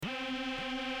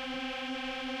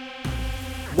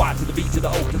Y to the B to the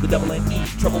O to the double N E.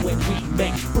 Trouble when we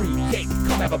make free cake.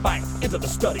 Come have a bite. Enter the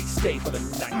study. Stay for the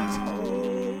night.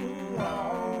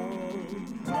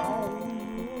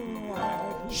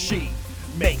 She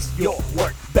makes your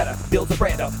work better, builds a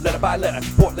brand up letter by letter.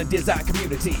 Portland design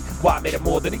community, why made it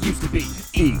more than it used to be?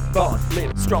 Yvonne,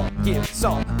 live strong, give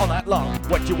song all night long.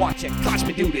 What you watching? Watch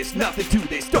me do this, nothing to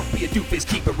this. Don't be a doofus,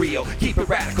 keep it real, keep it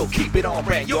radical, keep it on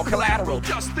brand. Your collateral,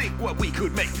 just think what we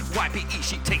could make. YPE,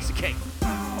 she takes the cake.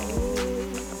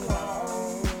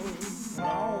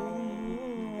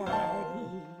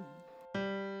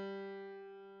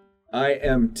 I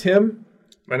am Tim.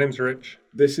 My name's Rich.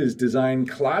 This is Design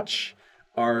Clutch.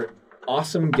 Our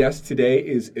awesome guest today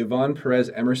is Yvonne Perez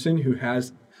Emerson, who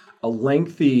has a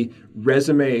lengthy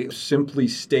resume simply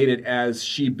stated as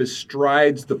she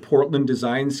bestrides the Portland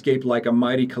designscape like a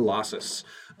mighty colossus.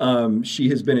 She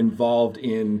has been involved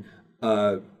in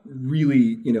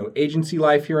really, agency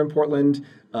life here in Portland.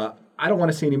 I don't want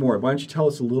to say any more. Why don't you tell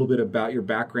us a little bit about your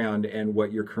background and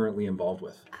what you're currently involved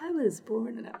with? I was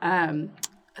born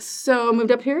so I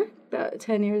moved up here about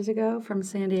 10 years ago from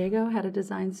San Diego, had a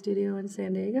design studio in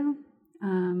San Diego,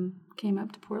 came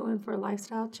up to Portland for a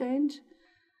lifestyle change,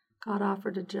 got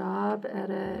offered a job at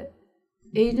an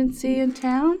agency in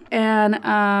town,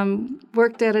 and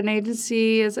worked at an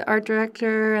agency as an art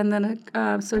director and then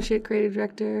an associate creative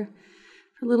director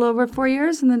for a little over 4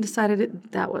 years, and then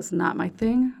decided that was not my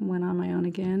thing. Went on my own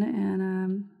again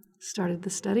and started The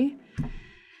Study,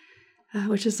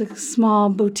 which is a small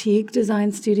boutique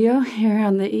design studio here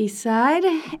on the east side,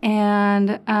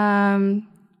 and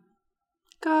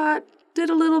did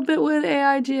a little bit with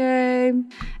AIGA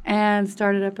and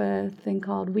started up a thing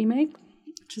called We Make,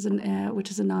 which is a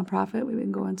nonprofit. We've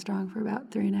been going strong for about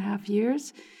 3.5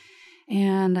 years.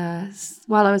 And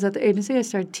while I was at the agency, I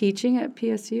started teaching at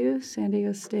PSU, San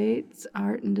Diego State's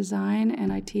art and design,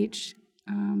 and I teach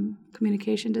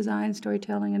communication design,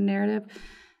 storytelling, and narrative,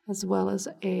 as well as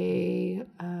a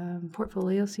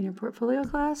senior portfolio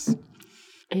class.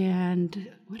 And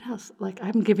what else?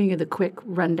 I'm giving you the quick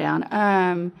rundown.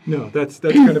 No, that's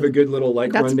kind of a good little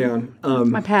rundown.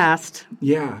 My past.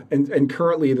 Yeah, and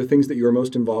currently the things that you're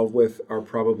most involved with are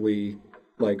probably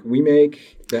We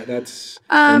Make.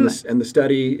 And the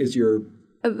Study is your.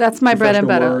 That's my bread and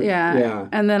butter. Work. Yeah.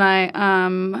 And then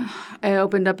I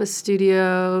opened up a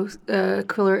studio, a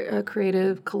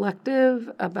creative collective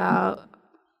about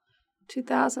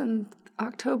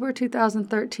October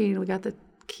 2013. We got the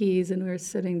keys and we were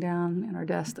sitting down in our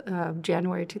desk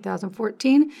January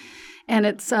 2014, and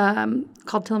it's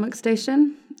called Tillamook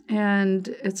Station, and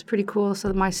it's pretty cool.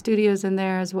 So my studio's in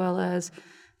there as well as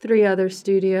 3 other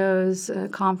studios, a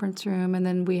conference room, and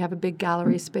then we have a big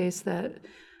gallery space that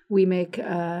We Make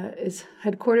is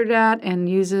headquartered at and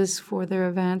uses for their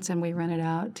events, and we rent it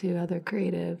out to other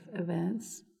creative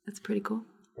events. It's pretty cool.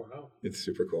 Wow. It's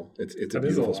super cool. It's a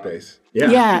beautiful space.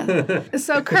 Yeah.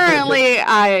 So currently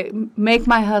I make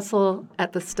my hustle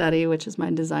at The Study, which is my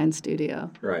design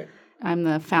studio. Right. I'm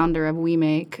the founder of We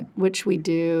Make, which we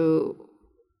do,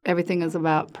 everything is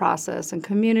about process and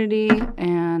community,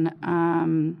 and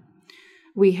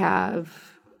we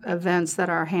have events that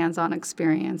are hands-on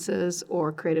experiences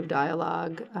or creative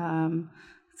dialogue,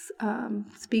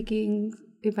 speaking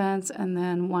events, and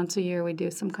then once a year we do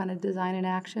some kind of design in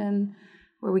action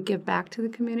where we give back to the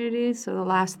community. So the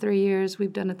last 3 years,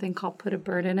 we've done a thing called Put a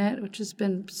Bird in It, which has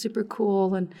been super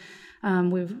cool.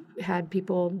 And we've had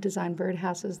people design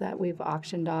birdhouses that we've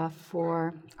auctioned off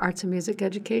for arts and music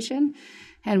education.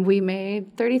 And we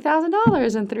made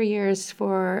 $30,000 in 3 years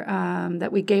for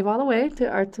that we gave all away to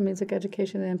arts and music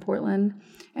education in Portland.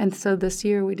 And so this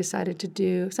year we decided to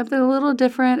do something a little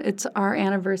different. It's our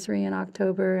anniversary in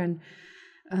October, and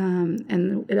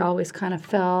it always kind of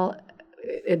fell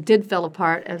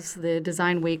apart as the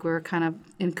design week. We were kind of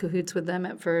in cahoots with them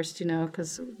at first,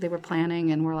 because they were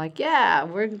planning, and we're like,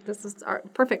 this is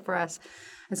perfect for us.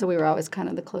 And so we were always kind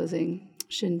of the closing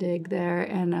shindig there.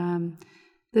 And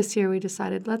this year we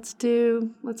decided let's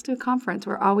do a conference.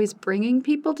 We're always bringing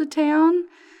people to town,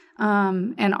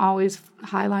 and always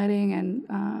highlighting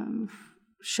and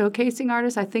showcasing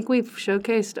artists. I think we've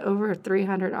showcased over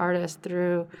 300 artists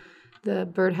through the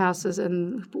birdhouses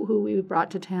and who we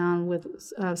brought to town with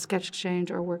sketch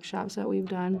exchange or workshops that we've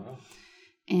done. Wow.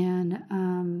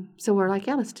 And so we're like,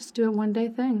 let's just do a one-day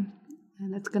thing.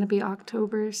 And it's going to be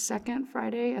October 2nd,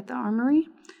 Friday at the Armory.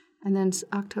 And then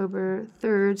October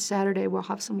 3rd, Saturday, we'll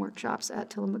have some workshops at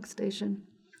Tillamook Station.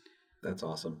 That's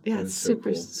awesome. Yeah, it's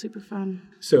super, super fun.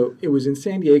 So it was in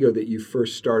San Diego that you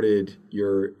first started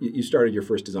your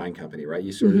first design company, right?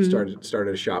 You sort of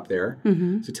started a shop there.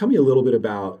 Mm-hmm. So tell me a little bit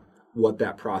about what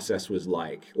that process was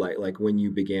like when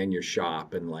you began your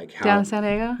shop and like how Down in San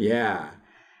Diego? Yeah.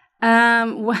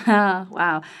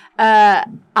 Wow.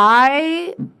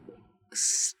 I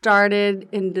started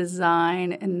in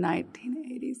design in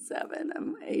 1987.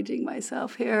 I'm aging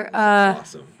myself here.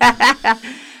 Awesome.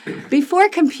 Before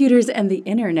computers and the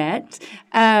internet.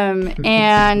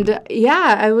 And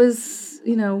yeah, I was,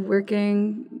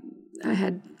 working. I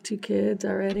had 2 kids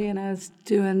already, and I was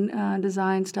doing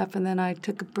design stuff. And then I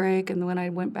took a break, and when I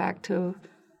went back to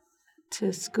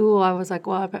school, I was like,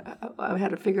 well, I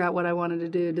had to figure out what I wanted to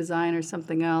do, design or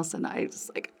something else, and I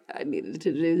needed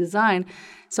to do design.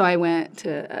 So I went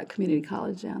to a community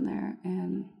college down there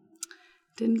and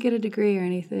didn't get a degree or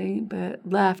anything, but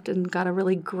left and got a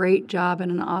really great job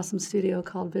in an awesome studio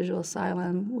called Visual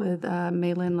Asylum with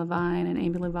Maylin Levine and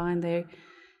Amy Levine.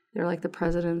 They're like the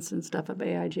presidents and stuff of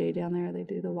AIJ down there. They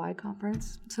do the Y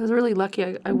conference. So I was really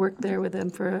lucky. I worked there with them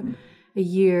for a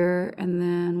year, and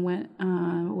then went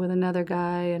with another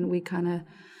guy, and we're going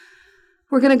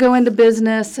to go into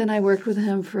business, and I worked with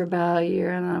him for about a year,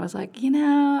 and I was like,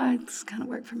 I just kind of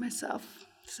work for myself.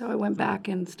 So I went back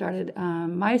and started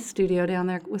my studio down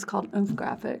there. Was called Oomph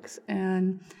Graphics,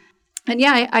 and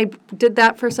yeah, I did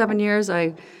that for 7 years.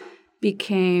 I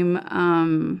became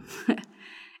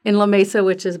in La Mesa,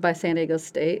 which is by San Diego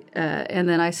State. And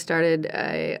then I started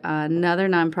another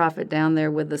nonprofit down there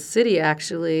with the city,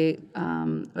 actually.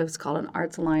 It was called an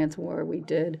Arts Alliance, where we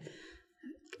did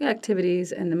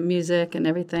activities and the music and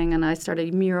everything. And I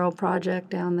started a mural project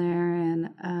down there and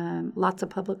lots of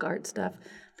public art stuff,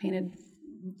 painted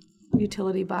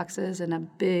utility boxes and a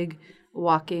big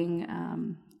walking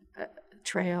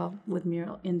trail with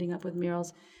ending up with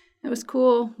murals. It was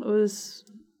cool. It was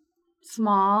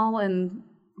small and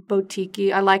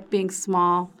boutique-y. I like being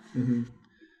small. Mm-hmm.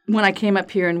 When I came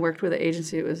up here and worked with the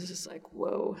agency, it was just like,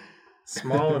 whoa.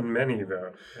 Small and many,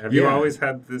 though. Have you always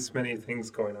had this many things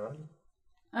going on?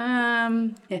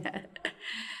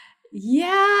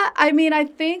 Yeah. I mean, I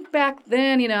think back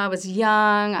then, I was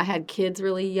young. I had kids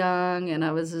really young, and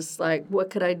I was just like, what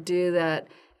could I do that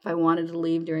if I wanted to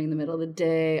leave during the middle of the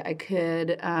day, I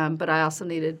could, but I also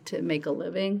needed to make a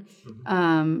living.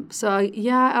 Mm-hmm. So,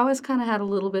 yeah, I always kind of had a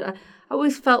little bit. I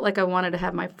always felt like I wanted to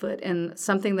have my foot in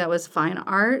something that was fine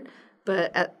art,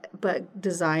 but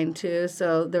design too.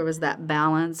 So there was that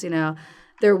balance,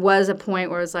 There was a point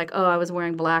where it was like, I was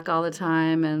wearing black all the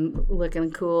time and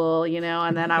looking cool,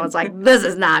 and then I was like, this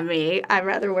is not me. I'd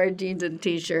rather wear jeans and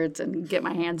T-shirts and get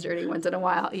my hands dirty once in a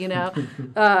while,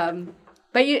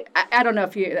 But I don't know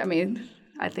if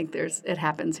I think it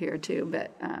happens here too,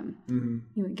 but you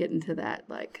would get into that,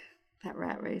 that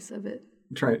rat race of it.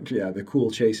 The cool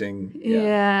chasing.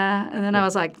 Yeah. And then I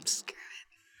was like, screw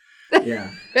it. Yeah.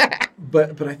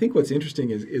 But I think what's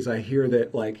interesting is I hear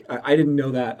that, I didn't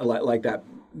know that, like that,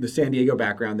 the San Diego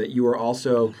background, that you were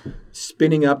also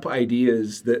spinning up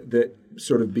ideas that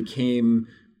sort of became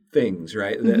things,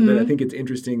 right? Mm-hmm. That I think it's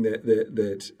interesting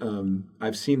that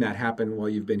I've seen that happen while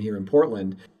you've been here in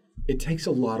Portland. It takes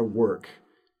a lot of work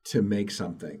to make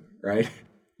something, right?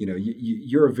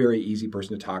 You're a very easy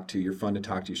person to talk to. You're fun to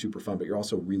talk to. You're super fun, but you're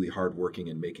also really hardworking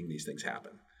in making these things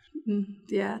happen.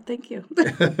 Yeah, thank you.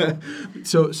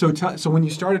 So when you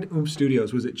started Oomph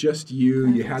Studios, was it just you?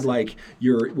 You had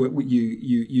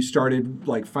you started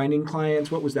finding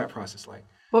clients. What was that process like?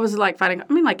 What was it like finding?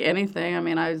 Like anything.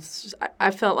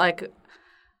 I felt like,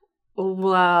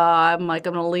 well, I'm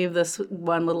going to leave this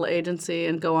one little agency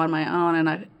and go on my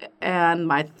own. And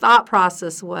my thought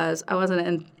process was I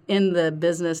wasn't in the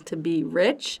business to be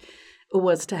rich. It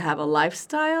was to have a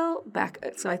lifestyle back.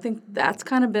 So I think that's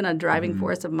kind of been a driving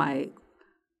force of my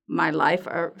life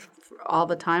all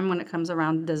the time when it comes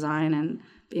around design and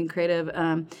being creative.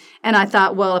 And I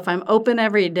thought, well, if I'm open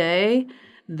every day,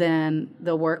 then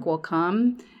the work will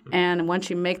come. And once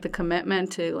you make the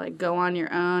commitment to go on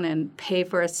your own and pay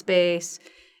for a space,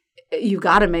 you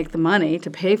got to make the money to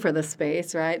pay for the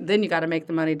space, right? Then you got to make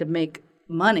the money to make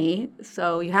money.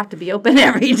 So you have to be open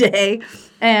every day.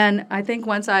 And I think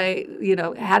once I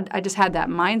just had that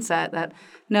mindset that,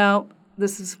 no,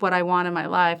 this is what I want in my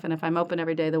life. And if I'm open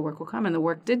every day, the work will come. And the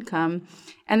work did come.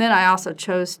 And then I also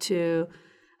chose to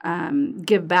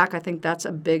give back. I think that's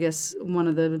one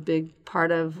of the big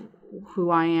part of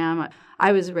who I am.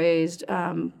 I was raised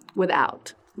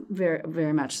without very,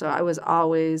 very much. So I was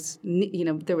always,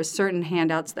 there were certain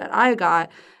handouts that I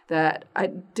got that I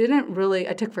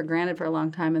took for granted for a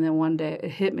long time. And then one day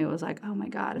it hit me. It was like, oh my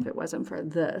God, if it wasn't for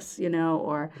this,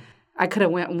 or I could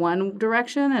have went one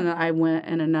direction and I went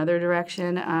in another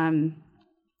direction.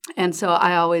 And so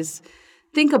I always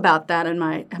think about that in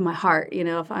my heart. You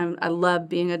know, if I love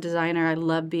being a designer, I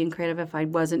love being creative. If I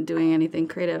wasn't doing anything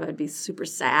creative, I'd be super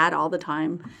sad all the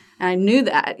time. And I knew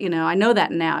that, you know, I know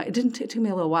that now. It took me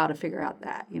a little while to figure out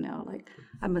that, you know, like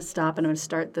I'm going to stop and I'm going to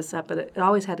start this up. But it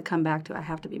always had to come back to I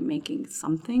have to be making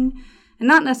something, and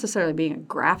not necessarily being a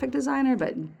graphic designer,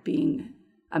 but being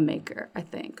a maker, I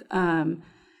think.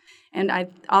 And I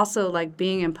also like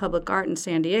being in public art in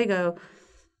San Diego.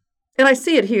 And I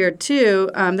see it here, too.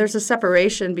 There's a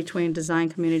separation between design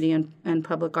community and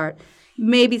public art.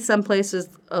 Maybe some places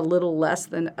a little less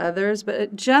than others,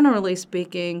 but generally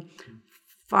speaking,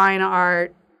 fine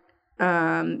art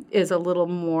is a little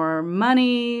more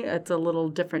money. It's a little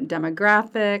different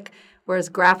demographic, whereas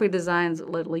graphic design's a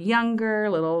little younger, a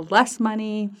little less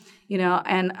money, you know.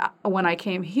 And when I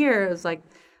came here, it was like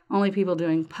only people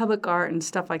doing public art and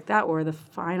stuff like that were the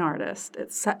fine artists.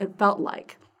 It felt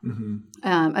like.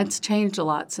 Mm-hmm. It's changed a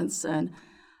lot since then.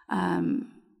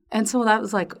 And so that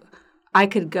was like I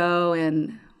could go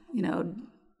and, you know,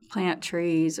 plant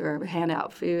trees or hand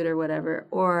out food or whatever,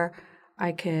 or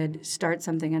I could start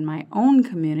something in my own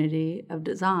community of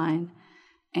design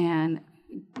and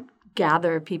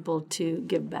gather people to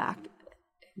give back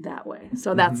that way.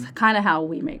 So that's kind of how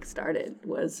We Make started,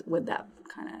 was with that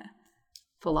kind of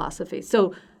philosophy.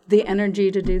 So the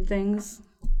energy to do things.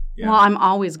 Yeah. Well, I'm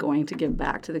always going to give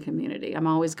back to the community. I'm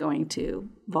always going to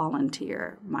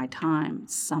volunteer my time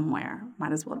somewhere.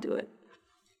 Might as well do it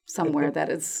somewhere that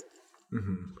is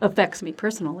affects me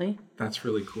personally. That's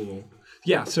really cool.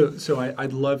 Yeah, so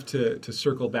I'd love to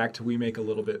circle back to We Make a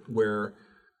little bit. Where,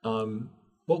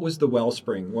 what was the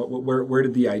wellspring? Where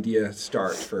did the idea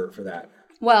start for that?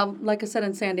 Well, like I said,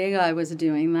 in San Diego, I was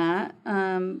doing that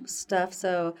stuff.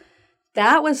 So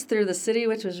that was through the city,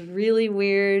 which was really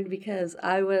weird because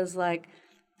I was like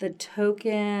the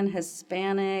token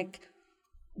Hispanic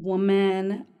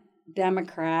woman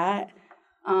Democrat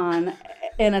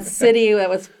in a city that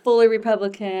was fully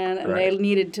Republican, and They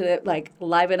needed to like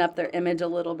liven up their image a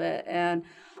little bit. And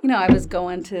you know, I was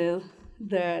going to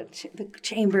the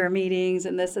chamber meetings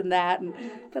and this and that,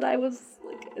 but I was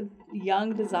like a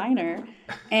young designer,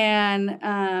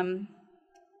 and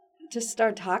just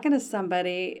started talking to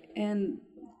somebody and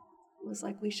was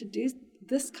like, we should do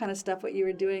this kind of stuff, what you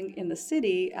were doing in the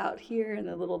city out here in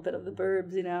a little bit of the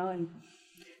burbs, you know. And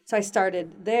so I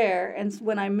started there. And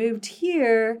when I moved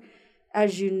here,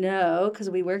 as you know, because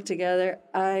we worked together,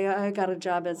 I got a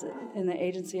job in the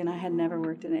agency, and I had never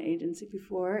worked in an agency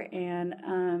before. And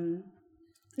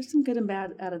there's some good and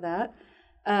bad out of that.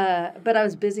 But I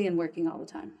was busy and working all the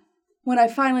time. When I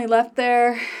finally left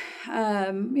there,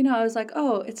 you know, I was like,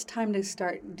 oh, it's time to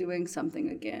start doing something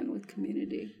again with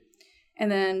community.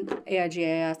 And then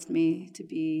AIGA asked me to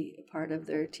be a part of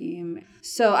their team.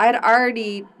 So I'd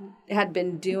already had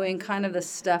been doing kind of the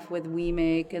stuff with We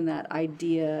Make and that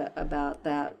idea about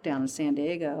that down in San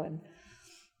Diego. And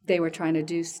they were trying to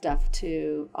do stuff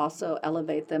to also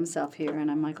elevate themselves here. And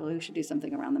I'm like, well, we should do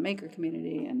something around the maker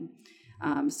community. And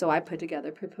so I put together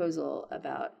a proposal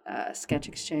about sketch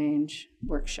exchange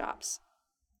workshops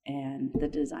and the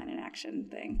design and action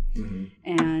thing,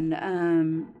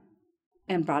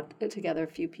 and brought together a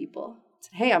few people.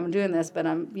 Said, hey, I'm doing this, but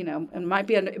I'm, you know, it might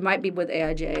be with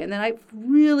AIGA. And then I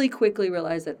really quickly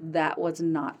realized that was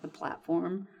not the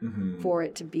platform for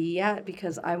it to be at,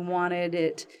 because I wanted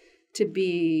it to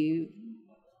be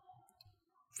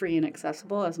free and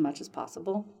accessible as much as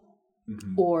possible.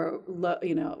 Or,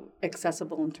 you know,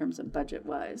 accessible in terms of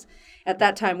budget-wise. At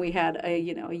that time, we had a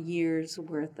year's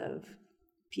worth of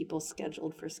people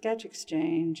scheduled for Sketch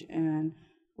Exchange and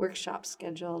workshops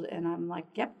scheduled, and I'm like,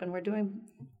 yep, and we're doing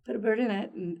Put a Bird in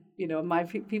It, and you know, my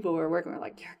people were working were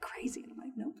like, you're crazy. And I'm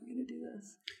like, nope, we're gonna do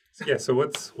this. Yeah. So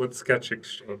what's Sketch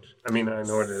Exchange? I mean, I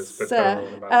know what it is, but tell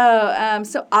me about it.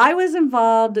 So I was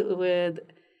involved with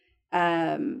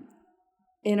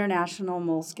International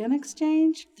Moleskin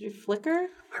Exchange through Flickr.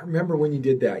 I remember when you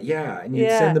did that, and you'd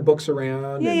send the books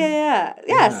around.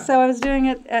 Yeah. So I was doing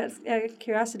it at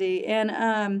Curiosity,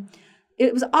 and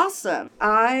it was awesome.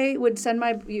 I would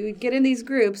you would get in these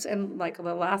groups, and like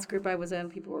the last group I was in,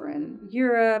 people were in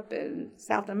Europe and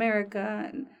South America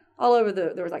and all over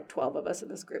there was like 12 of us in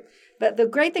this group. But the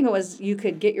great thing was you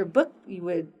could get your book,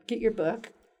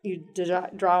 you'd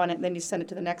draw on it, and then you send it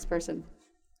to the next person.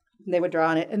 And they would draw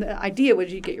on it. And the idea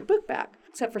was you get your book back,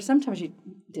 except for sometimes you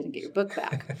didn't get your book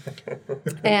back.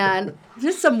 And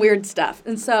just some weird stuff.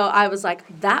 And so I was like,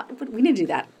 we need to do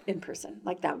that in person.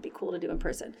 Like, that would be cool to do in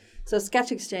person. So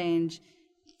Sketch Exchange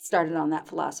started on that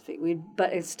philosophy.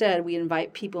 But instead, we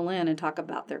invite people in and talk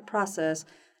about their process.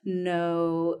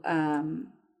 No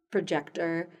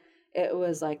projector. It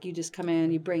was like you just come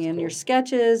in, you bring in your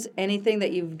sketches, anything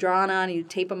that you've drawn on, you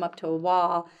tape them up to a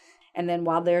wall, and then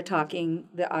while they're talking,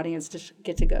 the audience just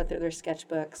get to go through their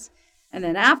sketchbooks. And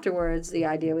then afterwards, the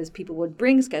idea was people would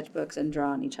bring sketchbooks and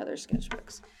draw on each other's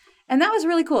sketchbooks. And that was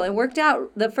really cool. It worked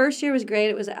out. The first year was great.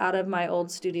 It was out of my old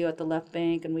studio at the Left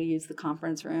Bank, and we used the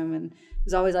conference room. And it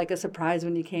was always like a surprise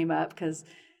when you came up because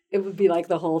it would be like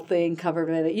the whole thing covered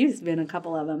with it. Used to be in a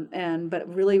couple of them,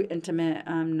 but really intimate,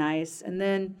 nice. And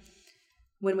then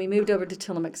when we moved over to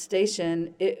Tillamook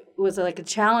Station, it was like a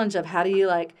challenge of how do you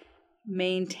like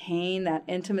maintain that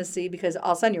intimacy, because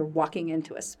all of a sudden you're walking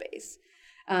into a space.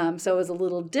 So it was a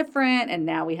little different, and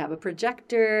now we have a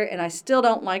projector, and I still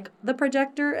don't like the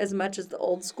projector as much as the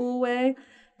old school way,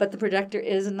 but the projector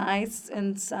is nice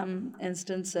in some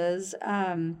instances.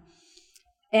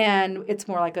 And it's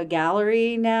more like a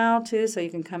gallery now too, so you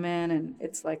can come in, and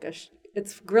it's like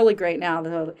it's really great now.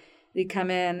 Though you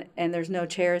come in and there's no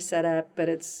chairs set up, but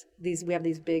we have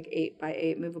these big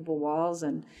 8x8 movable walls,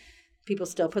 and people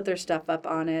still put their stuff up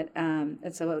on it.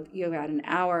 And so you got an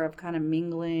hour of kind of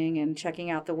mingling and checking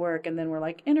out the work. And then we're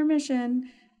like, intermission,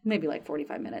 maybe like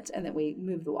 45 minutes. And then we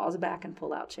move the walls back and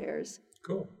pull out chairs.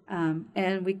 Cool.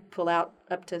 And we pull out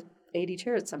up to 80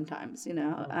 chairs sometimes, and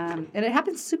it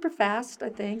happens super fast, I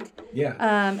think. Yeah.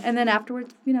 And then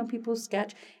afterwards, people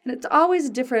sketch. And it's always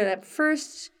different. At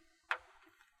first,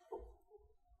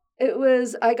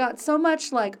 I got so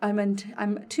much like,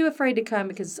 I'm too afraid to come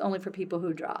because it's only for people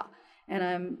who draw.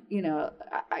 And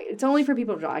it's only for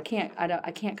people to draw. I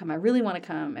can't come. I really want to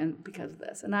come, and because of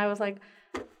this. And I was like,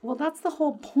 well, that's the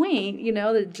whole point.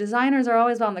 The designers are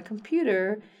always on the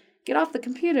computer. Get off the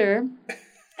computer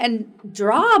and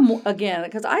draw again.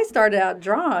 Because I started out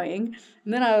drawing,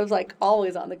 and then I was like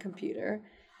always on the computer.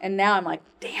 And now I'm like,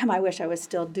 damn, I wish I was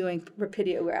still doing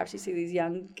Rapidograph. You see these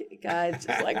young guys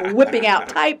just like whipping out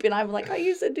type, and I'm like, I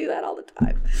used to do that all the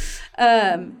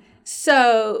time.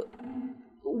 So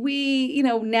we,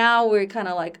 now we're kind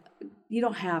of like, you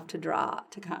don't have to draw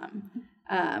to come.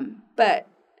 But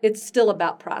it's still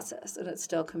about process, and it's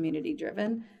still community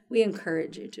driven. We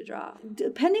encourage you to draw.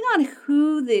 Depending on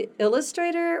who the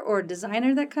illustrator or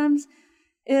designer that comes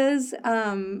is,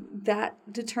 that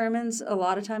determines a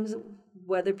lot of times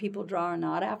whether people draw or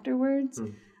not afterwards.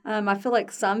 I feel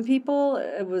like some people,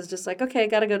 it was just like, okay,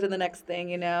 got to go to the next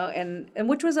thing, and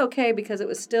which was okay because it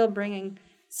was still bringing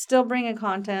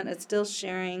content. It's still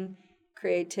sharing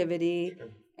creativity,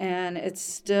 and it's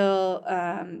still,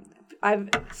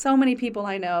 so many people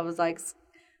I know, was like,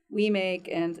 We Make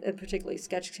and particularly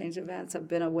Sketch Exchange events have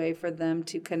been a way for them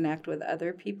to connect with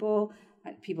other people.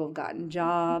 People have gotten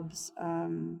jobs,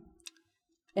 and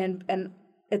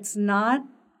it's not,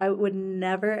 I would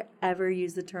never, ever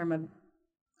use the term of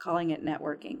calling it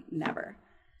networking. Never.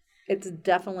 It's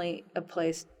definitely a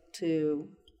place to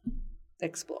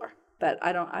explore. But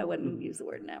I wouldn't use the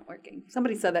word networking.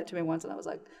 Somebody said that to me once, and I was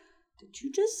like, did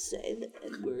you just say the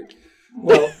N word?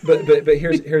 Well, but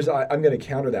here's I'm going to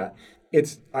counter that.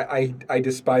 I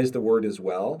despise the word as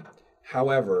well.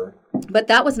 However, but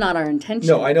that was not our intention.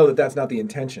 No, I know that that's not the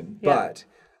intention. Yeah.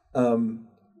 But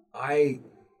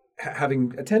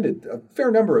having attended a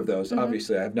fair number of those,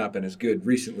 obviously I have not been as good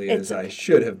recently as I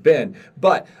should have been.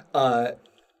 But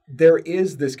there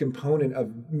is this component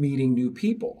of meeting new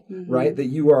people, right?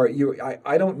 That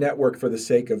I don't network for the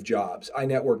sake of jobs. I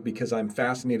network because I'm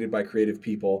fascinated by creative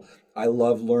people. I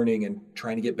love learning and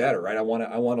trying to get better, right? I want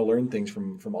to learn things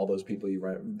from all those people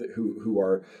who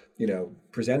are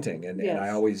presenting, and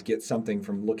I always get something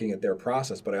from looking at their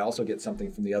process, but I also get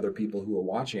something from the other people who are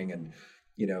watching, and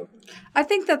I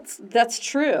think that's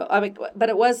true. I mean, but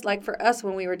it was like for us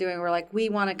when we were doing, we're like, we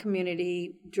want a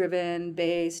community driven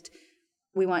based.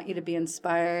 We want you to be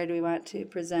inspired. We want to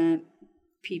present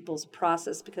people's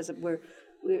process because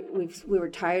we were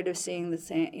tired of seeing the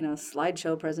same,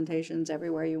 slideshow presentations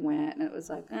everywhere you went, and it was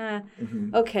like,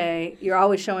 okay, you're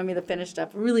always showing me the finished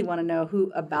stuff. I really want to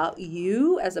know about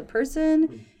you as a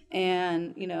person,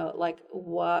 and like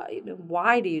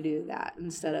why do you do that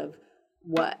instead of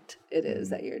what it is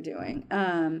that you're doing.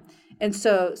 And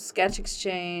so Sketch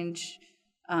Exchange.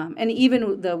 And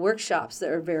even the workshops that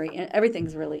are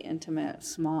everything's really intimate,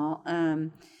 small.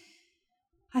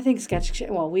 I think Sketch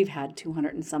Exchange, we've had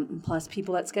 200 and something plus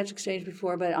people at Sketch Exchange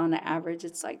before, but on the average,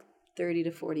 it's like 30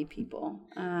 to 40 people.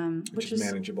 Which is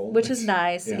manageable. Which is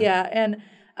nice, yeah. And,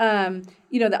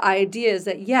 the idea is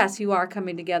that, yes, you are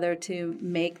coming together to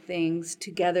make things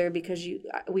together because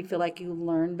we feel like you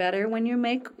learn better when you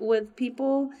make with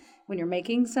people, when you're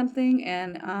making something.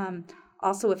 And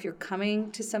also, if you're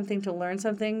coming to something to learn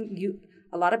something,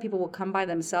 a lot of people will come by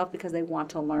themselves because they want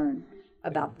to learn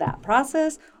about that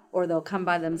process, or they'll come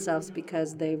by themselves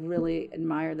because they really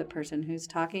admire the person who's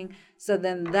talking. So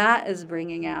then that is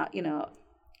bringing out,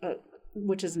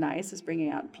 which is nice, is bringing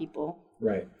out people.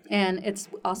 Right. And it's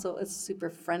super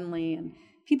friendly, and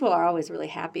people are always really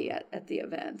happy at the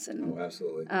events, and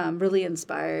absolutely. Really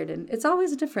inspired. And it's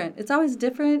always different.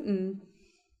 And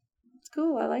it's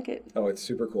cool. I like it. Oh, it's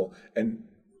super cool. And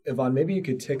Yvonne, maybe you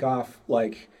could tick off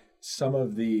like some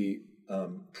of the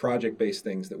project-based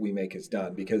things that We Make has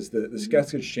done, because the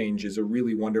Sketch Exchange is a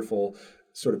really wonderful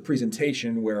sort of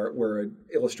presentation where an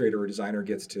illustrator or designer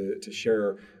gets to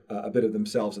share a bit of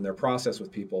themselves and their process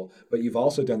with people. But you've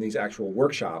also done these actual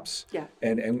workshops. Yeah.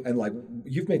 And like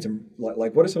you've made some,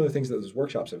 like what are some of the things that those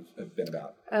workshops have been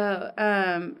about?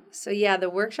 So yeah, the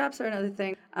workshops are another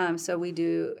thing. So we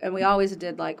do, and we always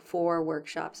did like 4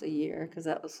 workshops a year, because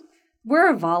we're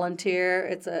a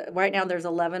volunteer. Right now there's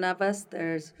 11 of us.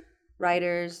 There's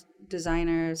writers,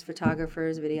 designers,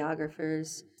 photographers,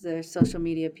 videographers, there's social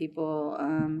media people,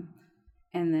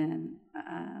 and then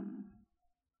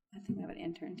I think we have an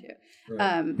intern too.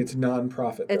 Right. It's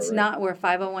nonprofit. It's right? not. We're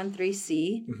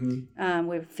 501(c)(3). Mm-hmm.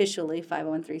 We're officially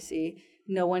 501(c)(3).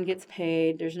 No one gets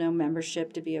paid. There's no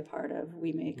membership to be a part of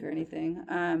We Make or anything.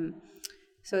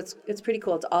 So it's pretty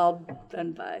cool. It's all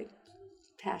done by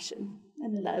passion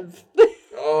and love.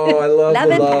 Oh, I love love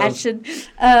the and love. passion,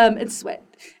 and sweat,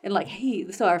 and like,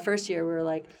 hey. So our first year, we were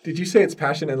like, did you say it's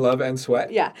passion and love and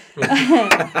sweat? yeah,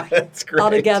 That's great. all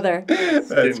together.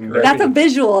 That's great. That's a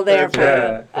visual there for you.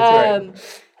 That's right.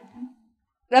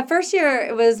 That first year,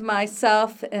 it was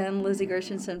myself and Lizzie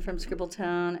Gershenson from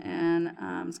Scribbletone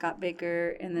and Scott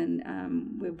Baker, and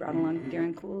then we brought along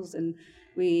Darren Cools, and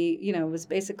we, it was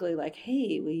basically like,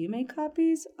 hey, will you make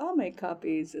copies? I'll make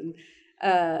copies, and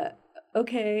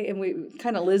okay, and we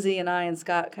kind of, Lizzie and I and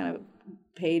Scott kind of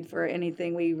paid for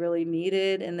anything we really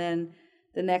needed, and then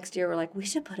the next year we're like, we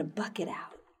should put a bucket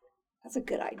out. That's a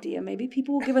good idea. Maybe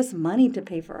people will give us money to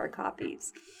pay for our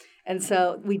copies. And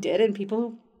so we did, and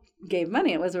people gave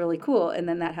money. It was really cool, and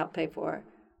then that helped pay for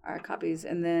our copies.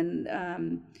 And then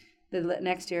the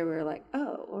next year we were like,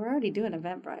 oh, we're already doing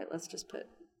Eventbrite. Let's just put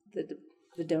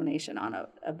the donation on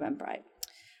Eventbrite.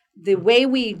 The way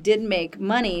we did make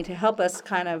money to help us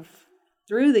kind of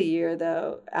through the year,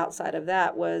 though, outside of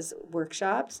that, was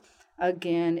workshops.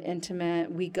 Again, intimate.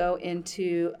 We go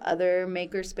into other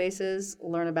maker spaces,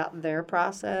 learn about their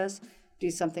process,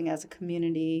 do something as a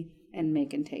community, and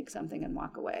make and take something and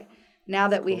walk away. Now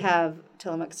that we have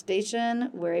Tillamook Station,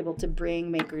 we're able to bring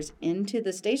makers into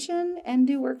the station and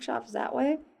do workshops that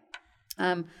way.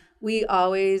 We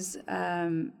always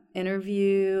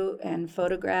interview and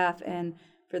photograph, and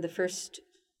for the first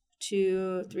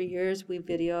 2-3 years, we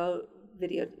videotaped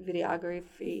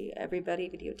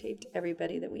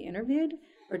everybody that we interviewed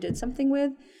or did something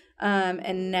with.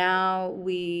 And now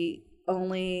we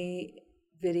only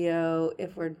video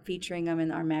if we're featuring them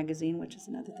in our magazine, which is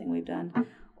another thing we've done,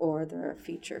 or they're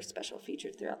special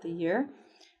featured throughout the year.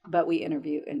 But we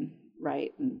interview and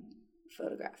write and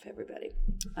photograph everybody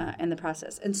in the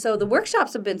process. And so the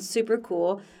workshops have been super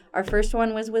cool. Our first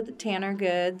one was with Tanner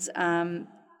Goods,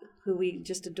 who we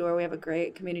just adore. We have a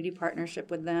great community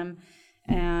partnership with them.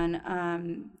 And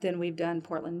then we've done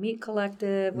Portland Meat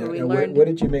Collective, where we learned. What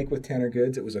did you make with Tanner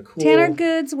Goods? It was a cool. Tanner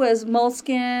Goods was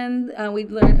moleskin.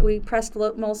 We pressed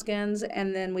moleskins,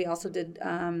 and then we also did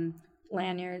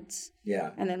lanyards.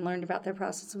 Yeah. And then learned about their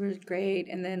process. It was great.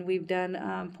 And then we've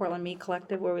done Portland Meat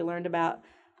Collective, where we learned about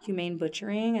humane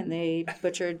butchering, and they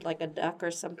butchered like a duck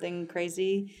or something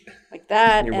crazy like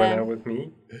that. You went out with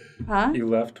meat? Huh? You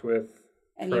left with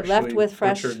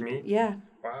fresh butchered meat? Yeah.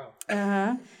 Wow.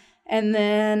 Uh-huh. And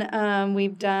then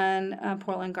we've done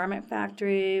Portland Garment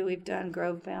Factory. We've done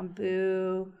Grove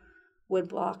Bamboo,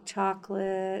 Woodblock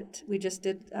Chocolate. We just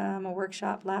did a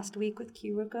workshop last week with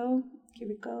Kiriko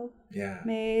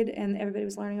made, and everybody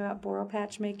was learning about Boro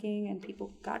patch making, and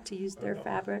people got to use their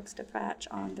fabrics to patch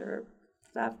on their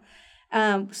stuff.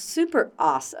 Super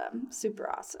awesome.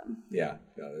 Yeah,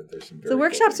 there's some. So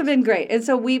workshops have been great, and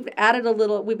so we've been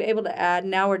able to add.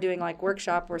 Now we're doing like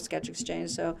workshop or sketch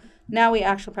exchange. So now we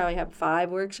actually probably have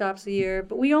 5 workshops a year,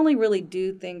 but we only really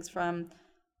do things from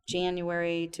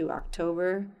January to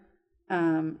October,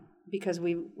 because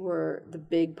we were the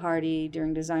big party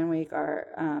during Design Week. Our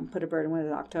Put a Bird in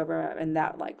in October, and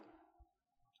that like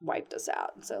wiped us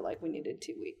out. And so like we needed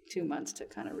 2 months to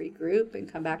kind of regroup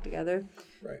and come back together.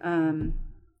 Right.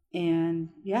 And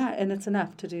it's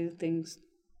enough to do things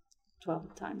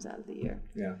 12 times out of the year.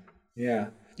 Yeah. Yeah.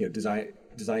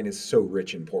 Design is so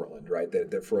rich in Portland, right?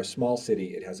 That for a small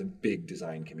city, it has a big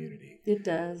design community. It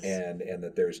does. And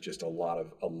that there's just a lot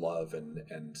of love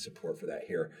and support for that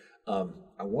here.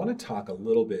 I want to talk a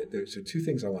little bit. There's two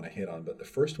things I want to hit on, but the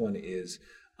first one is,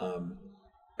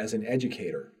 as an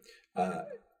educator,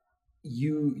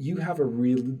 you have a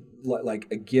real like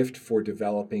a gift for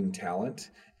developing talent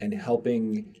and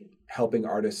helping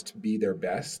artists be their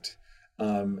best.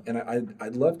 And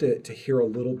I'd love to hear a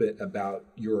little bit about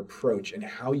your approach and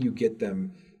how you get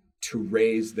them to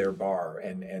raise their bar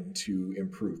and to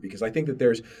improve. Because I think that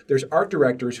there's art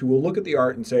directors who will look at the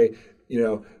art and say,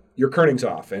 your kerning's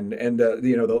off, and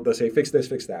they'll say, fix this,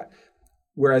 fix that.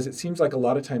 Whereas it seems like a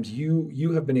lot of times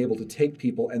you have been able to take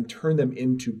people and turn them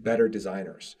into better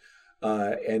designers.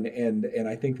 And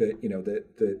I think that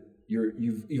that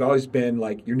you've always been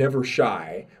like, you're never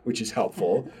shy, which is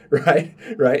helpful, right?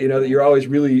 That you're always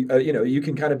really you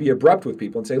can kind of be abrupt with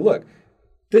people and say, look,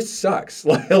 this sucks,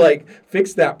 like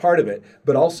fix that part of it.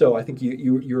 But also, I think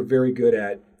you're very good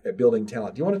at building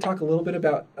talent. Do you want to talk a little bit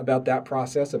about that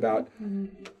process? About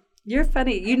You're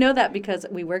funny. You know that because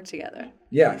we work together.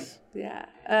 Yes. Yeah.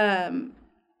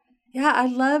 I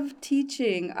love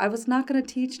teaching. I was not going to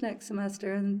teach next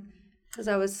semester, and because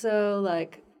I was so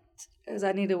because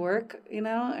I need to work, and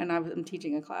I'm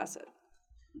teaching a class at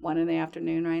 1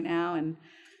 p.m. right now, and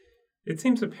it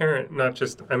seems apparent. Not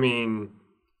just. I mean,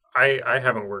 I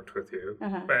haven't worked with you,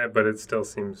 but it still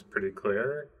seems pretty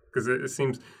clear because it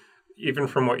seems, even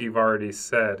from what you've already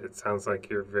said, it sounds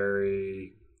like you're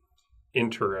very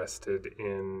interested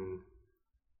in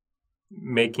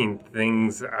making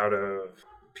things out of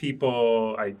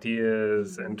people,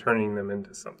 ideas, and turning them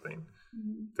into something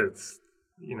that's,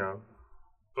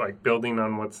 like building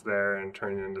on what's there and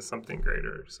turning it into something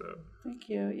greater. So thank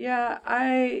you. Yeah,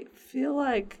 I feel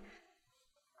like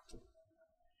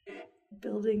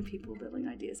building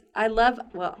ideas. I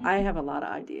have a lot of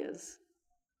ideas.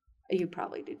 You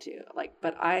probably do too.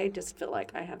 But I just feel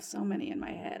like I have so many in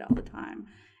my head all the time.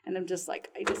 And I'm just like,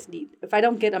 I just need, if I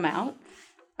don't get them out,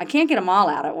 I can't get them all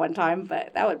out at one time,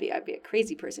 but I'd be a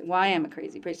crazy person. Well, I am a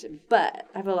crazy person, but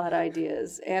I have a lot of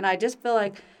ideas. And I just feel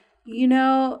like,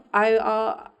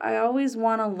 I always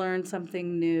want to learn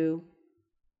something new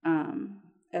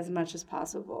as much as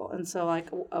possible. And so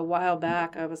a while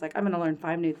back, I was like, I'm going to learn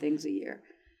 5 new things a year.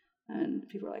 And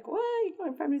people were like, what? You can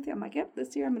learn 5 new things? I'm like, yep,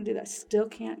 this year I'm going to do that. Still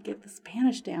can't get the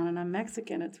Spanish down, and I'm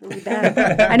Mexican. It's really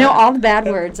bad. I know all the bad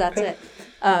words. That's it.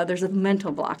 There's a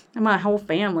mental block. My whole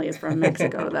family is from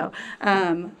Mexico, though.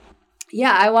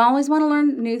 I always want to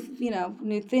learn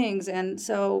new things. And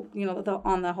so,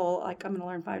 on the whole, I'm going to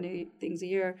learn 5 new things a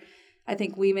year. I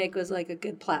think WeMake was a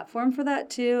good platform for that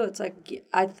too. It's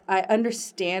I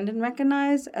understand and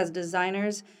recognize as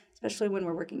designers, especially when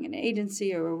we're working in an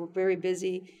agency or we're very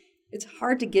busy, it's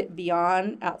hard to get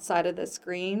beyond outside of the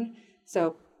screen.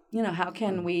 So, how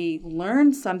can we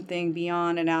learn something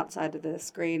beyond and outside of the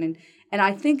screen? And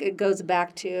I think it goes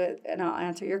back to, and I'll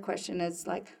answer your question, is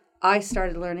I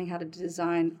started learning how to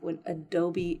design with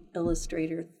Adobe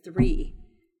Illustrator 3.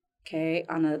 Okay,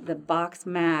 on the box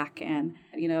Mac, and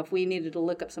if we needed to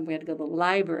look up something, we had to go to the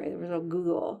library. There was no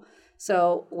Google.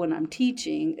 So when I'm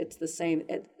teaching, it's the same.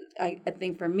 I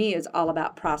think for me, it's all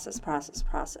about process.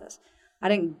 I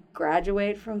didn't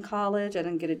graduate from college. I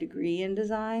didn't get a degree in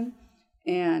design,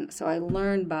 and so I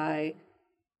learned by,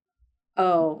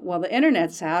 the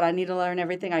internet's out. I need to learn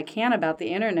everything I can about the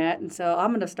internet, and so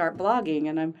I'm going to start blogging,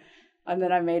 and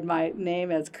then I made my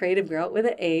name as Creative Girl with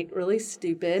an 8, really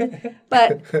stupid.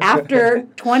 But after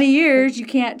 20 years, you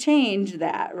can't change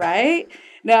that, right?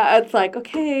 Now it's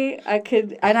okay, I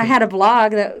could, and I had a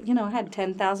blog that, had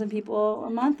 10,000 people a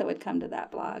month that would come to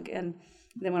that blog. And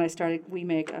then when I started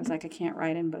WeMake, I was like, I can't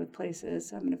write in both places,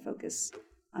 so I'm going to focus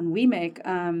on WeMake.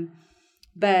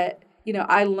 But,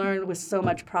 I learned with so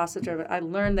much process of it. I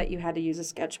learned that you had to use a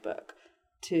sketchbook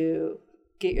to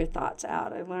get your thoughts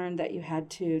out. I learned that you had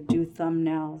to do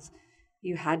thumbnails.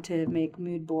 You had to make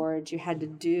mood boards. You had to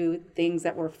do things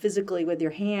that were physically with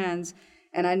your hands.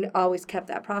 And I always kept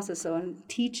that process. So in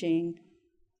teaching,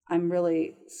 I'm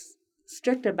really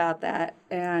strict about that.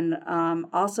 And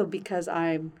also because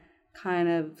I'm kind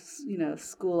of,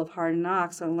 school of hard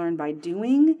knocks, I learned by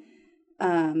doing.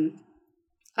 And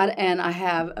I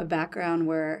have a background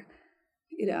where,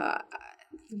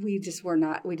 we just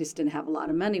didn't have a lot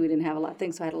of money. We didn't have a lot of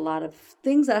things. So I had a lot of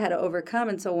things that I had to overcome.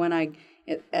 And so when I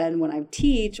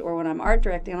teach or when I'm art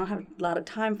directing, I don't have a lot of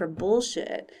time for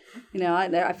bullshit.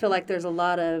 I feel like there's a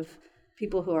lot of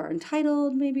people who are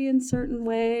entitled maybe in certain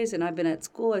ways. And I've been at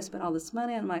school. I spent all this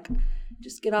money. And I'm like,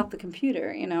 just get off the computer,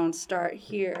 and start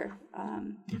here.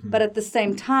 But at the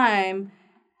same time,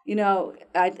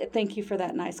 I thank you for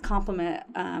that nice compliment.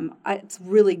 It's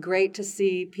really great to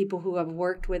see people who have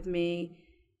worked with me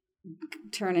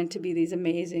turn into be these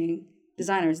amazing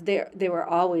designers. They were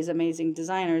always amazing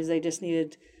designers. They just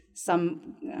needed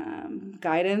some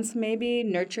guidance, maybe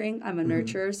nurturing. I'm a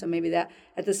nurturer, so maybe that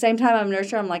at the same time I'm a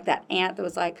nurturer. I'm like that aunt that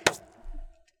was like,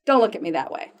 "Don't look at me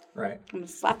that way. Right. I'm gonna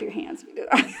slap your hands."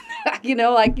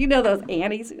 Those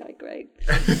aunties. You're like, right.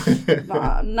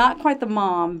 Not quite the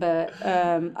mom, but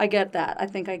I get that. I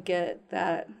think I get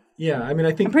that. Yeah, I mean,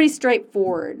 I think I'm pretty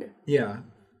straightforward. Yeah,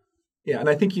 and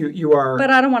I think you are.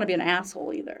 But I don't want to be an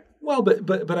asshole either. Well,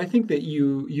 but I think that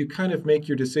you kind of make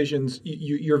your decisions.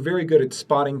 You're very good at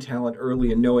spotting talent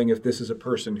early and knowing if this is a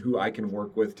person who I can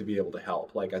work with to be able to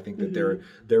help. Like I think that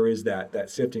there is that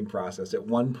sifting process. At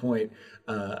one point,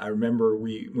 I remember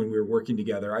when we were working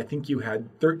together, I think you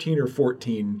had 13 or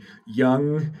 14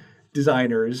 young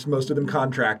designers, most of them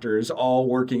contractors, all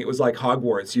working. It was like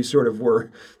Hogwarts. You sort of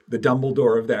were the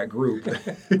Dumbledore of that group.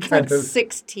 Like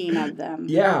 16 of them.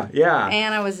 Yeah.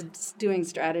 And I was doing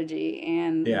strategy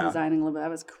and designing a little bit. That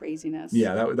was craziness.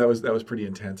 Yeah, that was pretty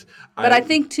intense. But I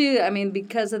think too, I mean,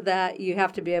 because of that, you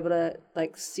have to be able to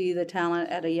like see the talent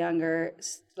at a younger,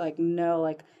 like know,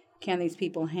 like, can these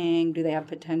people hang? Do they have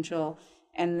potential?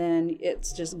 And then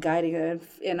it's just guiding them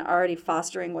and already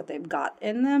fostering what they've got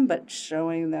in them, but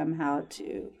showing them how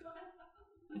to,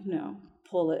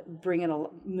 pull it,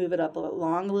 move it up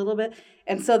along a little bit.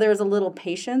 And so there's a little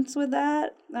patience with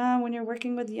that when you're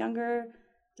working with younger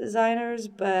designers.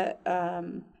 But I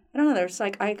don't know, there's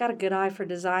like, I got a good eye for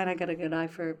design. I got a good eye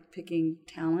for picking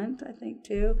talent, I think,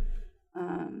 too.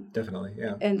 Definitely,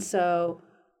 yeah. And so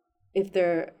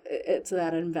it's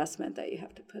that investment that you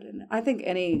have to put in. I think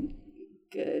any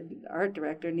good art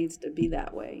director needs to be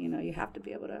that way. You have to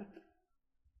be able to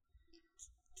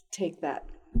take that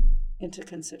into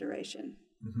consideration.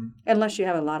 Mm-hmm. Unless you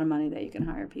have a lot of money that you can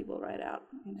hire people right out.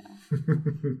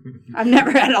 I've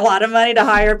never had a lot of money to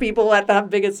hire people at the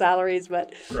biggest salaries,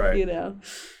 but right.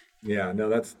 Yeah, no,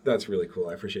 that's really cool.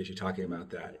 I appreciate you talking about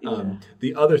that. Yeah.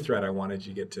 The other thread I wanted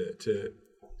you to get to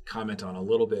comment on a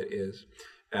little bit is,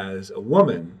 as a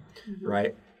woman,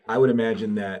 right? I would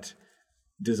imagine that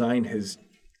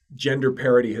gender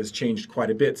parity has changed quite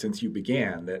a bit since you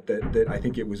began. That I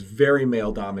think it was very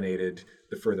male dominated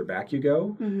the further back you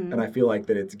go, and I feel like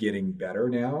that it's getting better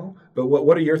now. But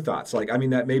what are your thoughts? Like, I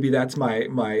mean, that's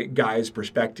my guy's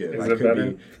perspective. Is it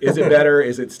better? Is it better?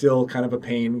 Is it still kind of a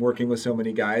pain working with so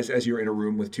many guys as you're in a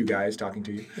room with two guys talking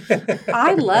to you?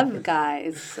 I love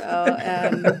guys, so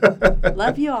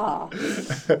love you all.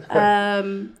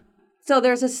 So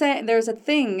there's a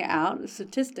statistic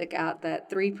out that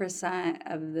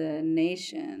 3% of the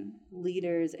nation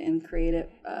leaders in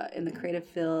the creative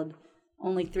field,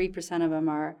 only 3% of them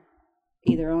are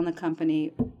either own the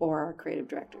company or are creative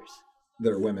directors.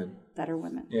 That are women.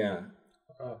 Yeah.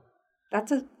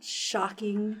 That's a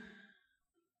shocking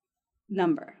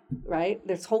number, right?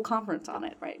 There's a whole conference on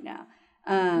it right now.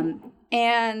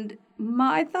 And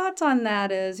my thoughts on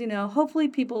that is, hopefully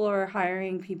people are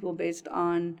hiring people based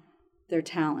on their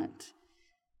talent,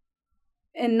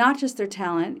 and not just their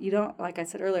talent. You don't, like I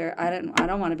said earlier, I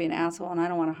don't want to be an asshole, and I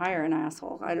don't want to hire an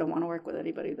asshole. I don't want to work with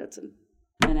anybody that's an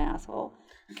asshole. I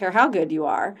don't care how good you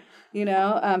are,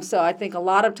 So I think a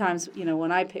lot of times,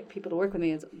 when I pick people to work with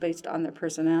me, it's based on their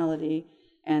personality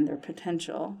and their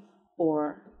potential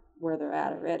or where they're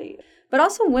at already. But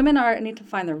also, women need to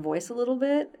find their voice a little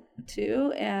bit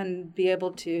too, and be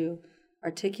able to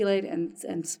articulate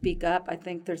and speak up. I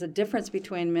think there's a difference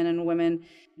between men and women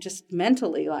just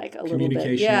mentally, like a little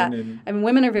bit. Yeah. I mean,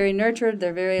 women are very nurtured.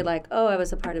 They're very like, oh, I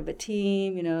was a part of a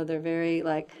team. They're very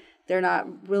like, they're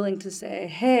not willing to say,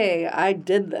 hey, I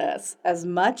did this, as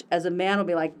much as a man will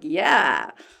be like,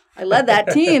 yeah, I led that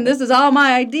team. This is all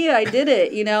my idea. I did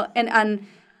it,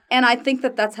 and I think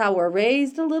that's how we're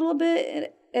raised a little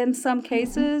bit in some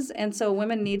cases. And so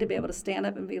women need to be able to stand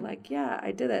up and be like, yeah,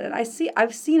 I did it. And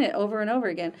I've seen it over and over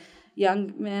again.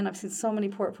 Young men, I've seen so many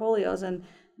portfolios and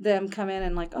them come in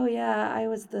and like, oh yeah, I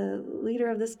was the leader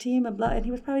of this team, and blah, and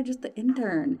he was probably just the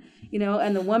intern,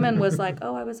 and the woman was like,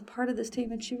 oh, I was a part of this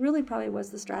team, and she really probably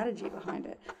was the strategy behind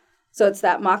it. So it's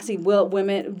that moxie. Will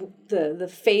women, the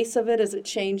face of it, is it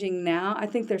changing now? I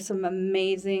think there's some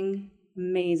amazing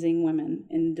women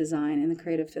in design in the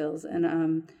creative fields,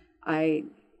 and I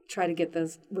try to get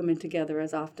those women together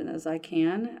as often as I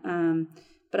can.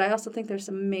 But I also think there's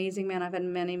some amazing men. I've had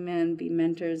many men be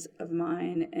mentors of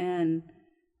mine, and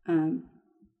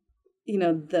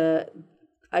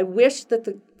I wish that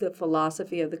the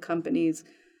philosophy of the companies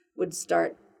would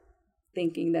start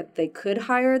thinking that they could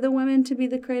hire the women to be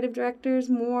the creative directors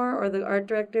more, or the art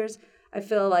directors. I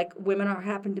feel like women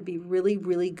happen to be really,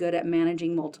 really good at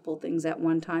managing multiple things at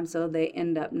one time, so they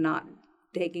end up not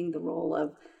taking the role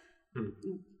of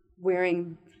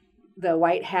wearing the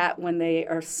white hat when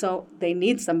they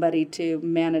need somebody to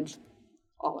manage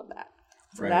all of that.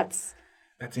 So that's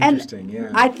interesting.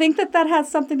 Yeah, I think that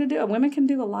has something to do. Women can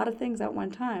do a lot of things at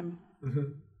one time.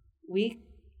 Mm-hmm.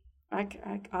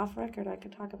 Off record, I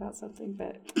could talk about something,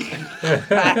 but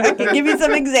I can give you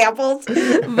some examples.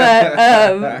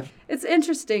 But it's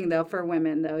interesting, though, for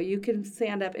women, though. You can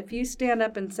stand up. If you stand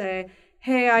up and say,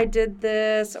 hey, I did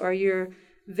this, or you're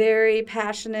very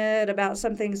passionate about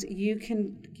some things, you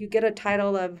get a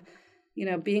title of,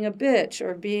 being a bitch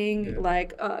or being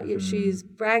she's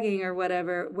bragging or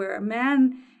whatever, where a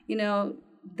man,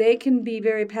 they can be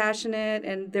very passionate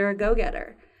and they're a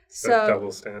go-getter. So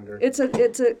double standard.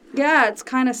 It's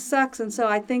kind of sucks. And so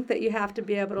I think that you have to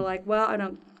be able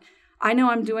to I know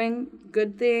I'm doing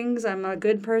good things. I'm a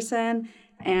good person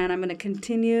and I'm going to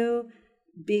continue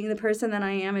being the person that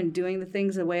I am and doing the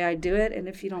things the way I do it. And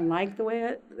if you don't like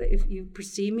if you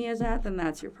perceive me as that, then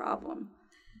that's your problem.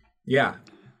 Yeah.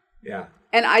 Yeah.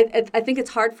 And I think it's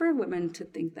hard for women to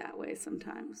think that way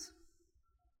sometimes.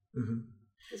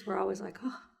 Because we're always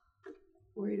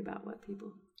worried about what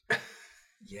people...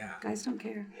 Yeah. Guys don't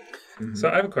care. So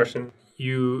I have a question.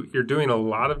 You're doing a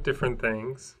lot of different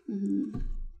things.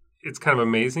 It's kind of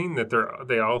amazing that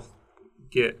they all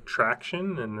get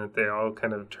traction and that they all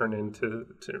kind of turn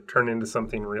into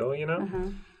something real,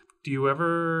 Do you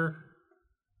ever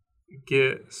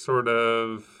get sort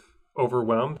of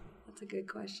overwhelmed? That's a good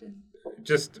question.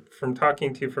 Just from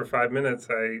talking to you for 5 minutes,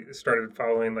 I started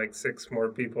following 6 more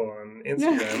people on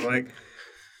Instagram.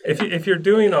 If you're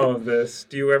doing all of this,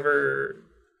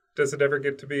 does it ever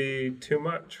get to be too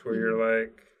much where you're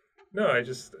like, no, I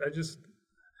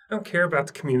don't care about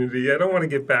the community. I don't want to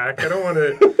give back. I don't want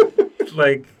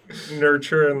to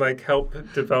nurture and help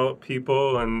develop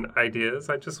people and ideas.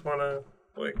 I just want to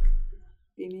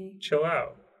be me. Chill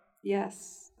out.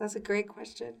 Yes, that's a great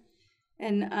question.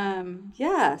 And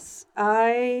yes,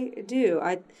 I do.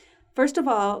 First of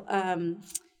all,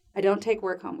 I don't take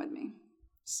work home with me.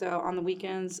 So on the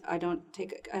weekends, I don't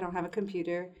have a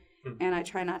computer, and I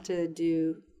try not to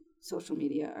do social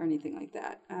media or anything like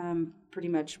that. Pretty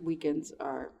much weekends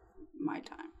are my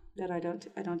time. That I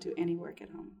don't do any work at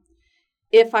home.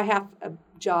 If I have a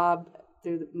job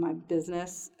through my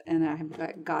business and I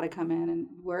have got to come in and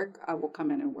work, I will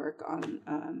come in and work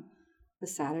on a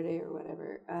Saturday or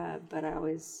whatever. But I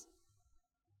always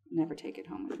never take it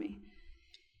home with me.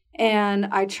 And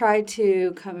I try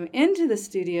to come into the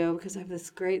studio because I have this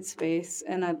great space,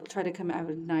 and I try to I have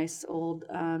a nice old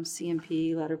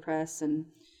CMP letterpress, and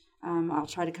I'll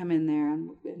try to come in there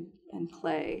and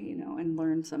play, and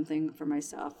learn something for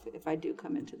myself if I do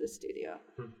come into the studio.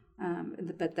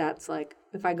 But that's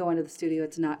if I go into the studio,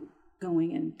 it's not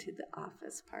going into the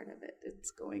office part of it;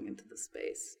 it's going into the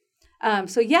space.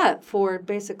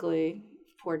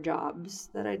 For jobs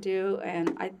that I do,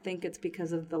 and I think it's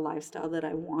because of the lifestyle that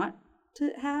I want to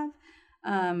have.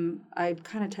 I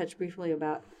kind of touched briefly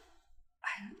about,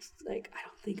 I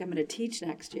don't think I'm going to teach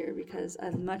next year because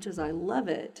as much as I love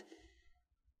it,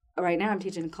 right now I'm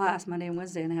teaching a class Monday and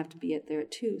Wednesday, and I have to be there at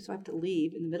 2, so I have to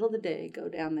leave in the middle of the day, go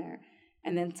down there,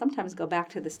 and then sometimes go back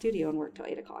to the studio and work till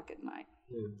 8 o'clock at night.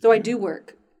 So I do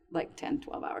work 10,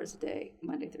 12 hours a day,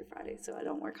 Monday through Friday, so I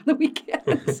don't work on the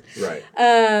weekends. Right.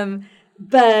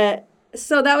 But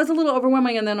so that was a little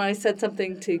overwhelming. And then when I said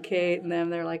something to Kate and them,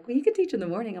 they're like, well, you could teach in the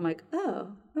morning. I'm like, oh,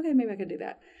 okay, maybe I could do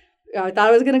that. I thought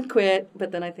I was going to quit,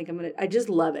 but then I think I just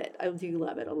love it. I do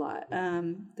love it a lot.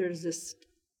 There's just,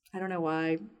 I don't know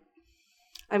why.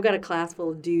 I've got a class full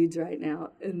of dudes right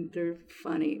now, and they're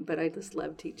funny, but I just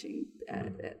love teaching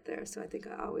at there. So I think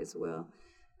I always will.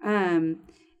 And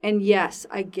yes,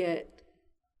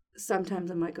 sometimes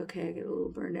I'm like, okay, I get a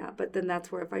little burned out. But then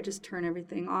that's where if I just turn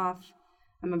everything off,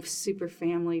 I'm a super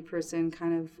family person,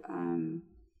 kind of,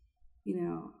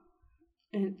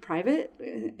 and private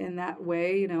in that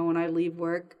way. When I leave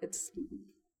work, it's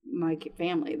my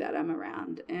family that I'm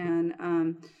around. And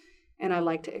I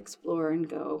like to explore and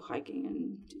go hiking,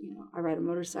 and, I ride a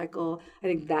motorcycle. I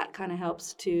think that kind of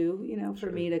helps too, for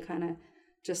me to kind of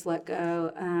just let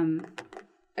go.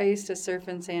 I used to surf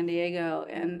in San Diego,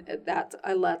 and that's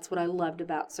what I loved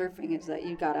about surfing is that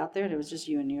you got out there and it was just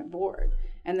you and your board.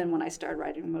 And then when I started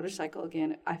riding a motorcycle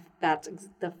again, that's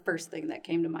the first thing that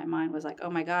came to my mind was oh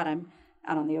my God, I'm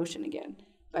out on the ocean again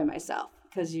by myself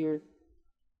because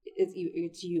it's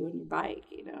you and your bike,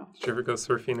 Did you ever go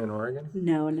surfing in Oregon?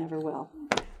 No, never will.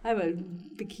 I'm a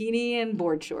bikini and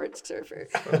board shorts surfer.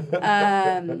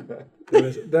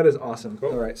 That is awesome.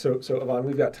 Cool. All right, so Yvonne,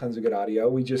 we've got tons of good audio.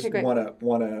 We just want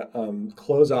to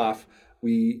close off.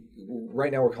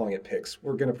 Right now we're calling it Picks.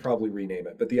 We're going to probably rename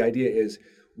it, but the idea is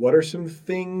what are some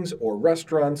things or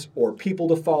restaurants or people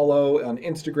to follow on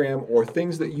Instagram or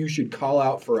things that you should call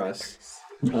out for us?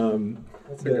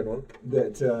 That's a good one.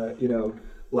 That,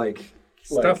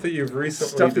 Stuff that you've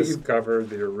recently discovered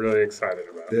that you're really excited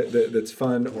about. That's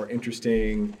fun or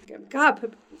interesting. God,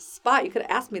 put me on the spot. You could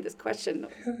have asked me this question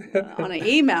on an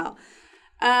email.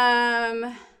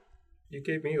 You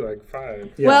gave me like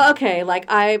 5. Yeah. Well, okay.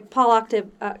 Paul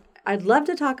Octave, I'd love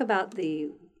to talk about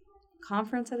the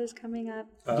conference that is coming up.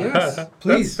 Yes,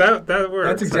 please. That works.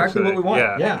 That's exactly what we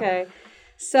want. Yeah. Okay.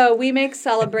 So We Make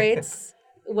Celebrates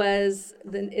is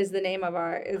the name of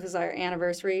it was our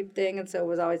anniversary thing, and so it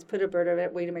was always put a bird of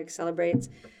it. We Make Celebrates,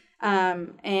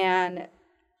 and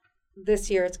this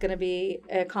year it's going to be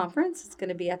a conference. It's going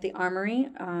to be at the Armory,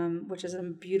 which is a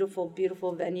beautiful,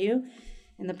 beautiful venue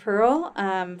in the Pearl.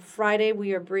 Friday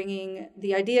we are bringing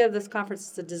the idea of this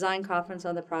conference is a design conference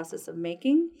on the process of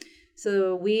making.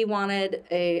 So we wanted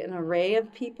an array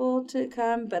of people to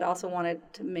come, but also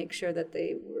wanted to make sure that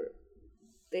they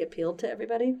appealed to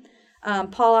everybody.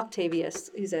 Paul Octavius,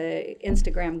 he's a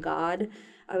Instagram god.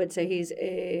 I would say he's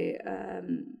a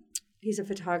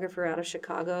photographer out of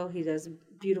Chicago. He does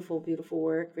beautiful, beautiful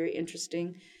work, very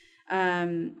interesting.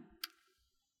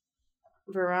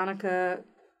 Veronica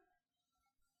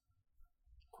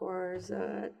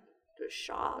Corza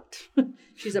shot.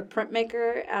 She's a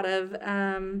printmaker out of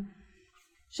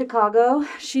Chicago.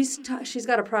 She's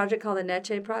got a project called the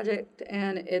Neche Project,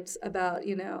 and it's about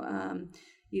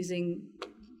using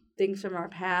things from our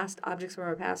past, objects from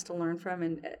our past to learn from,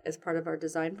 and as part of our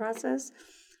design process.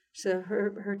 So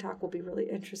her talk will be really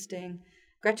interesting.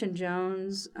 Gretchen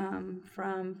Jones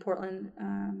from Portland,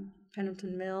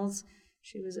 Pennington Mills.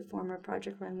 She was a former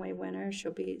Project Runway winner.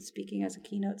 She'll be speaking as a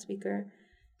keynote speaker.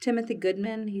 Timothy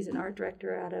Goodman, he's an art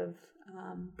director out of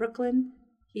Brooklyn.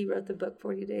 He wrote the book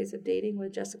 40 Days of Dating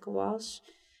with Jessica Walsh,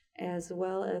 as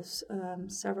well as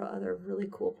several other really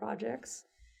cool projects.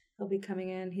 He'll be coming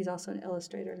in. He's also an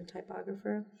illustrator and a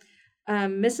typographer.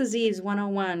 Mrs. Eves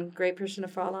 101, great person to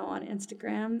follow on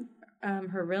Instagram.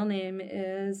 Her real name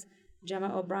is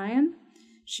Gemma O'Brien.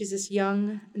 She's this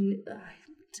young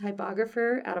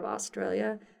typographer out of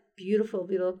Australia. Beautiful,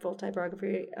 beautiful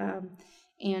typography.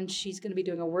 And she's going to be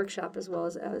doing a workshop as well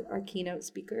as our keynote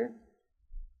speaker.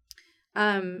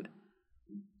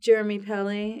 Jeremy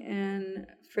Pelly and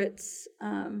Fritz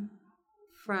from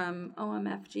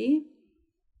OMFG.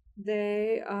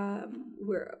 They're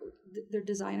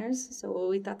designers, so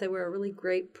we thought they were a really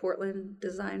great Portland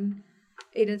design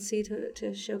agency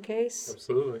to showcase.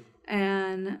 Absolutely.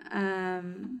 And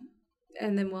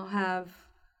then we'll have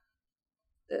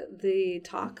the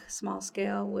talk small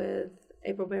scale with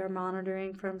April Bear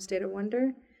Monitoring from State of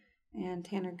Wonder, and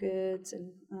Tanner Goods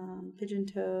and Pigeon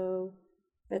Toe,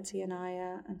 Betsy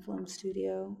Anaya, and Flume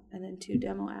Studio, and then 2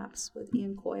 demo apps with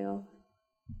Ian Coyle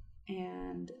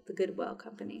and the Goodwill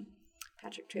Company,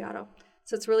 Patrick Triato.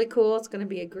 So it's really cool. It's going to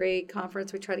be a great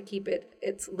conference. We try to keep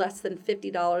it's less than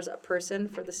 $50 a person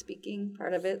for the speaking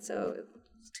part of it. So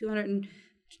it's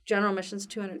general admission's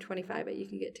 $225, but you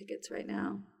can get tickets right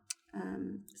now.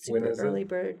 Super early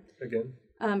bird. Again?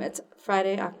 It's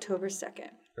Friday, October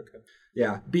 2nd. Okay.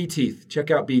 Yeah, B-Teeth.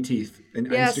 Check out B-Teeth on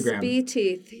Instagram. Yes,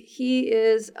 B-Teeth. He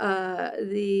is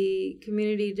the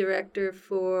community director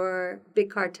for Big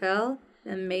Cartel.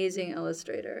 Amazing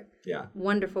illustrator. Yeah.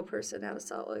 Wonderful person out of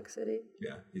Salt Lake City.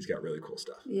 Yeah, he's got really cool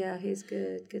stuff. Yeah, he's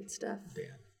good. Good stuff.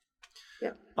 Dan.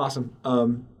 Yep.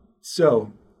 Awesome.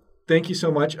 So thank you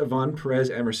so much, Yvonne Perez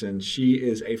Emerson. She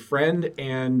is a friend,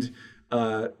 and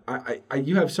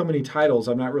you have so many titles,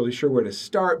 I'm not really sure where to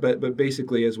start, but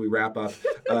basically as we wrap up,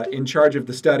 in charge of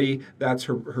the study, that's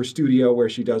her studio where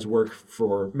she does work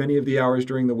for many of the hours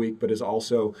during the week, but is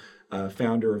also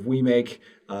founder of We Make,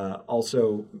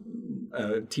 also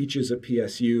teaches at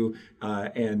PSU,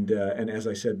 and as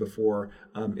I said before,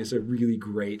 is a really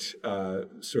great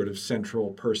sort of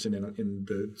central person in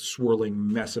the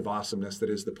swirling mess of awesomeness that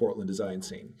is the Portland design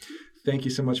scene. Thank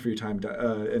you so much for your time,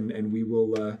 and we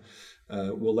will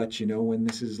we'll let you know when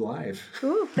this is live.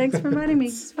 Cool. Thanks for inviting me.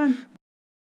 It's fun.